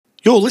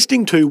You're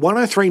listening to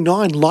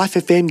 1039 Life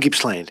FM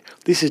Gippsland.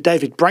 This is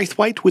David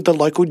Braithwaite with the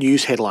local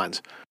news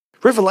headlines.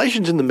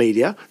 Revelations in the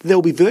media that there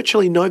will be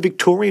virtually no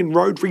Victorian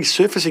road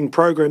resurfacing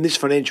program this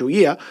financial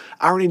year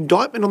are an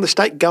indictment on the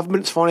state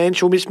government's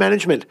financial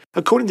mismanagement,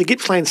 according to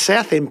Gippsland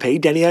South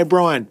MP Danny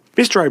O'Brien.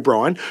 Mr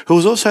O'Brien, who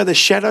was also the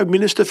Shadow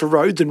Minister for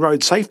Roads and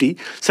Road Safety,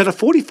 said a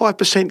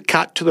 45%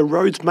 cut to the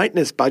roads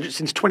maintenance budget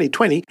since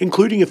 2020,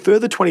 including a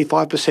further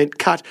 25%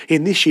 cut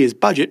in this year's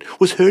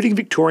budget, was hurting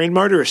Victorian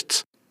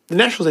motorists. The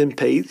Nationals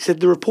MP said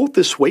the report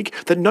this week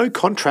that no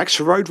contracts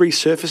for road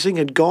resurfacing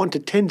had gone to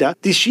tender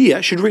this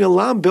year should ring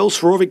alarm bells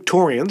for all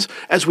Victorians,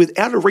 as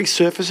without a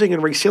resurfacing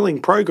and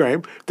resealing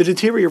program, the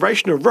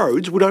deterioration of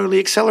roads would only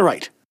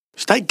accelerate.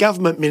 State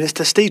Government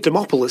Minister Steve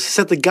Demopoulos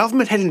said the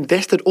government had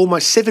invested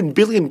almost $7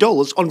 billion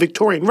on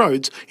Victorian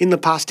roads in the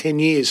past 10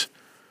 years.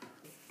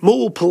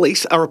 Morwell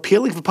Police are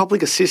appealing for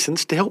public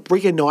assistance to help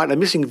reunite a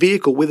missing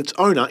vehicle with its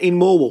owner in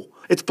Morwell.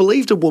 It's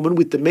believed a woman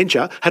with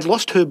dementia had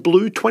lost her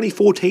blue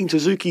 2014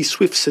 Suzuki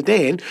Swift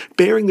sedan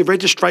bearing the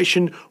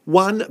registration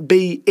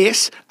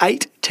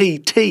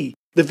 1BS8TT.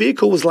 The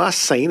vehicle was last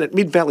seen at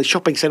Mid-Valley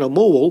Shopping Centre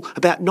Morwell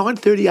about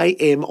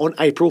 9:30am on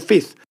April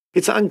 5th.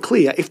 It's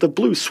unclear if the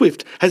blue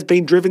Swift has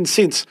been driven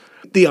since.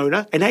 The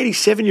owner, an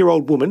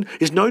 87-year-old woman,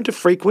 is known to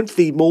frequent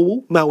the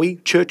Morwell, Moe,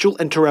 Churchill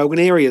and Traralgon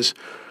areas.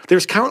 There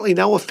is currently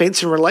no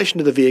offence in relation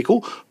to the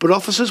vehicle, but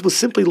officers would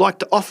simply like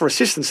to offer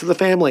assistance to the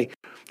family.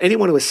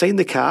 Anyone who has seen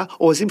the car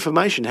or has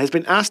information has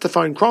been asked to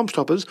phone Crime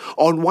Stoppers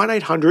on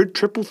 1800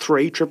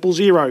 333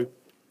 000.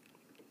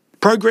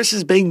 Progress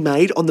is being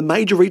made on the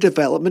major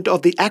redevelopment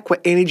of the Aqua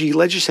Energy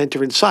Leisure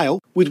Centre in Sale,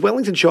 with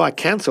Wellington Shire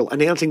Council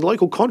announcing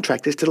local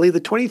contractors to lead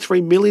the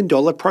 $23 million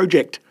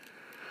project.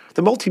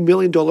 The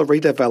multi-million-dollar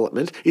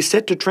redevelopment is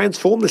set to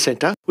transform the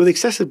centre with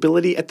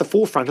accessibility at the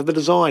forefront of the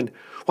design.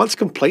 Once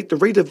complete, the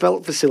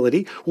redeveloped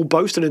facility will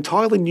boast an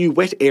entirely new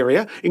wet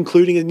area,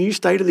 including a new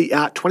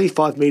state-of-the-art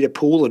 25-metre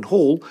pool and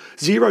hall,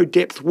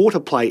 zero-depth water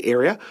play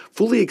area,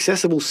 fully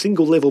accessible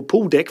single-level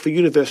pool deck for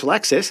universal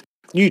access,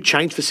 new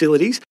change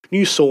facilities,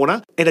 new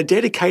sauna, and a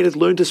dedicated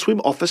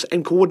learn-to-swim office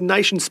and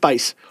coordination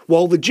space,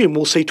 while the gym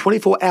will see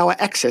 24-hour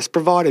access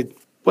provided.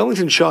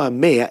 Wellington Shire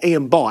Mayor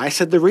Ian Bye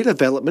said the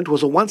redevelopment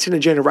was a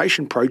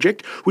once-in-a-generation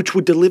project which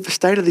would deliver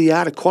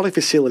state-of-the-art aquatic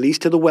facilities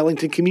to the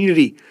Wellington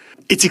community.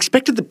 It's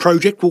expected the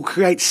project will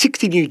create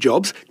 60 new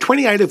jobs,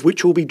 28 of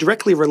which will be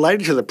directly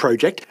related to the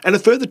project, and a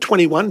further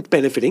 21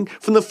 benefiting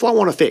from the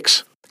flow-on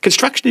effects.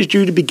 Construction is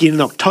due to begin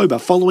in October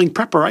following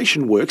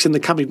preparation works in the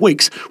coming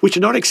weeks, which are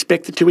not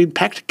expected to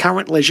impact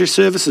current leisure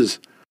services.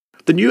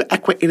 The new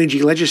Aqua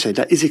Energy Leisure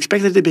Centre is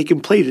expected to be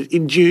completed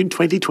in June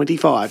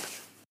 2025.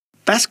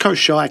 Bass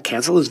Coast Shire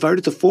Council has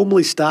voted to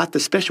formally start the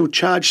special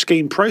charge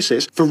scheme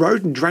process for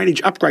road and drainage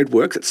upgrade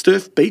works at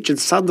Surf Beach and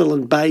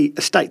Sunderland Bay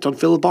estates on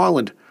Phillip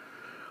Island.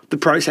 The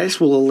process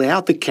will allow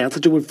the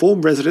council to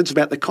inform residents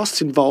about the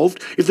costs involved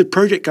if the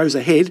project goes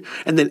ahead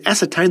and then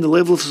ascertain the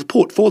level of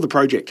support for the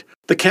project.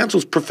 The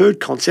council's preferred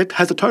concept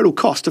has a total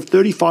cost of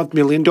 $35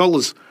 million.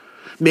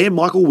 Mayor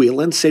Michael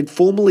Whelan said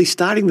formally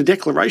starting the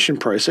declaration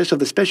process of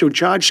the special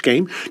charge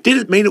scheme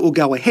didn't mean it will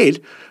go ahead,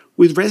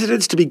 with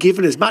residents to be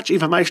given as much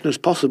information as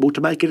possible to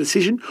make a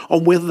decision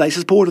on whether they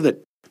supported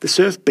it. The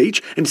Surf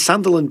Beach and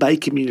Sunderland Bay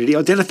community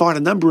identified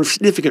a number of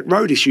significant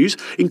road issues,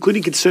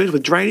 including concerns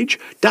with drainage,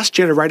 dust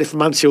generated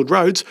from unsealed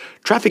roads,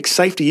 traffic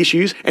safety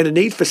issues, and a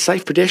need for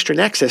safe pedestrian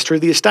access through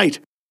the estate.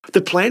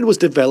 The plan was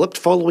developed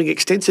following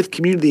extensive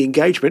community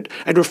engagement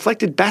and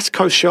reflected Bass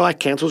Coast Shire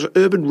Council's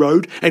urban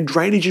road and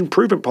drainage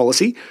improvement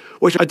policy,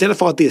 which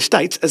identified the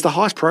estates as the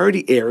highest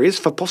priority areas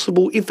for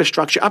possible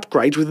infrastructure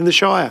upgrades within the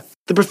Shire.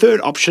 The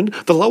preferred option,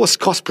 the lowest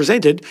cost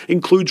presented,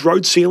 includes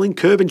road sealing,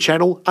 curb and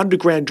channel,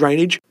 underground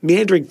drainage,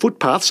 meandering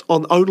footpaths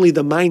on only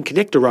the main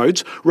connector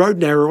roads, road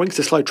narrowings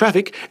to slow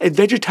traffic, and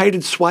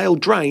vegetated swale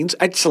drains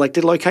at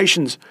selected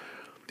locations.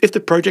 If the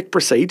project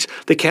proceeds,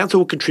 the council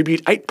will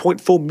contribute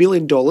 $8.4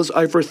 million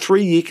over a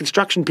 3-year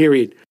construction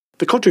period.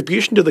 The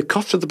contribution to the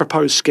cost of the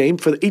proposed scheme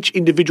for each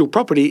individual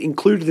property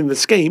included in the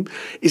scheme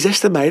is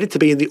estimated to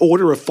be in the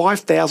order of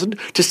 $5,000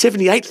 to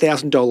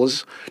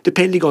 $78,000,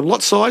 depending on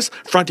lot size,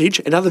 frontage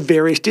and other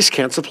various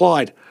discounts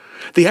applied.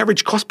 The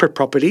average cost per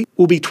property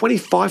will be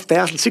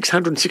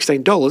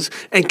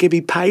 $25,616 and can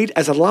be paid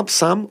as a lump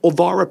sum or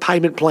via a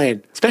payment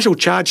plan. Special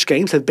charge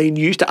schemes have been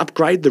used to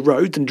upgrade the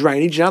roads and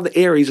drainage in other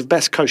areas of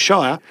Bass Coast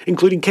Shire,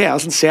 including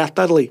Cowes and South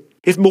Dudley.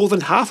 If more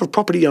than half of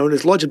property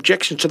owners lodge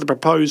objections to the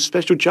proposed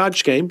special charge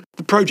scheme,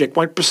 the project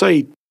won't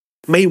proceed.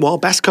 Meanwhile,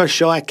 Bass Coast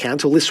Shire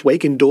Council this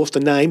week endorsed a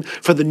name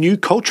for the new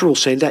cultural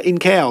centre in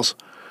Cowes.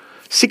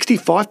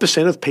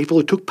 65% of people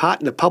who took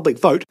part in the public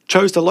vote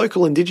chose the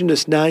local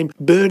Indigenous name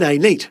Burnay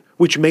Neat,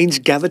 which means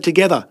gathered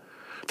together.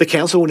 The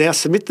council will now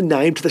submit the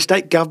name to the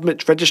State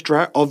Government's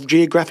Registrar of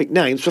Geographic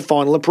Names for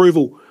final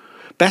approval.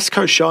 Bass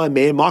Coast Shire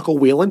Mayor Michael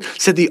Whelan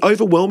said the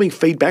overwhelming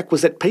feedback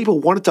was that people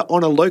wanted to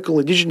honour local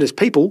Indigenous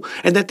people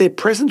and that their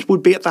presence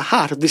would be at the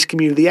heart of this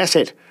community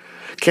asset.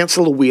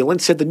 Councillor Whelan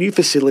said the new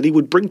facility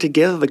would bring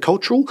together the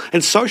cultural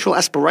and social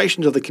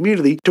aspirations of the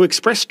community to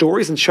express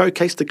stories and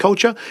showcase the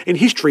culture and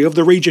history of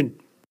the region.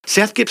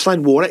 South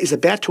Gippsland Water is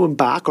about to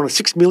embark on a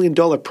 $6 million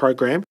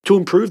program to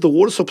improve the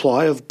water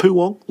supply of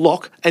Poowong,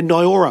 Lock and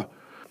Nyora.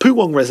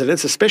 Poowong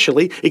residents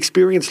especially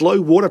experience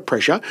low water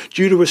pressure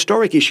due to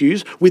historic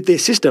issues with their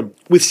system,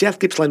 with South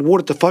Gippsland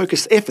Water to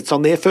focus efforts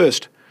on there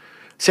first.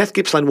 South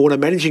Gippsland Water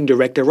Managing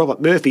Director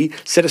Robert Murphy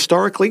said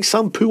historically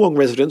some Poowong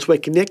residents were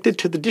connected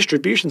to the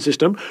distribution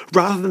system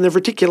rather than the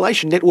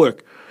reticulation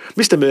network.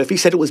 Mr Murphy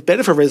said it was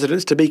better for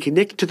residents to be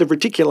connected to the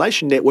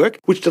reticulation network,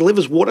 which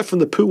delivers water from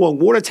the Poowong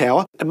water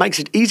tower and makes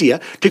it easier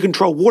to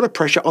control water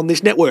pressure on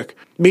this network,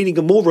 meaning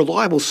a more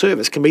reliable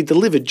service can be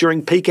delivered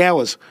during peak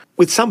hours.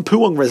 With some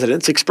Poowong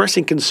residents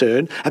expressing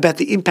concern about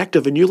the impact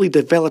of a newly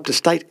developed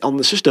estate on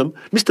the system,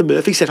 Mr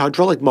Murphy said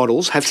hydraulic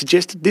models have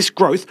suggested this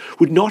growth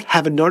would not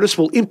have a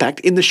noticeable impact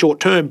in the short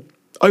term.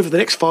 Over the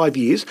next 5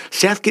 years,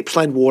 South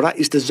Gippsland Water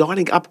is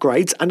designing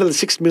upgrades under the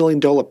 $6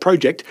 million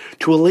project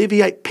to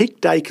alleviate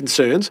peak day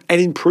concerns and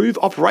improve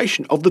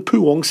operation of the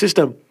Poowong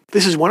system.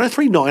 This is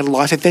 103.9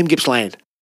 Life FM Gippsland.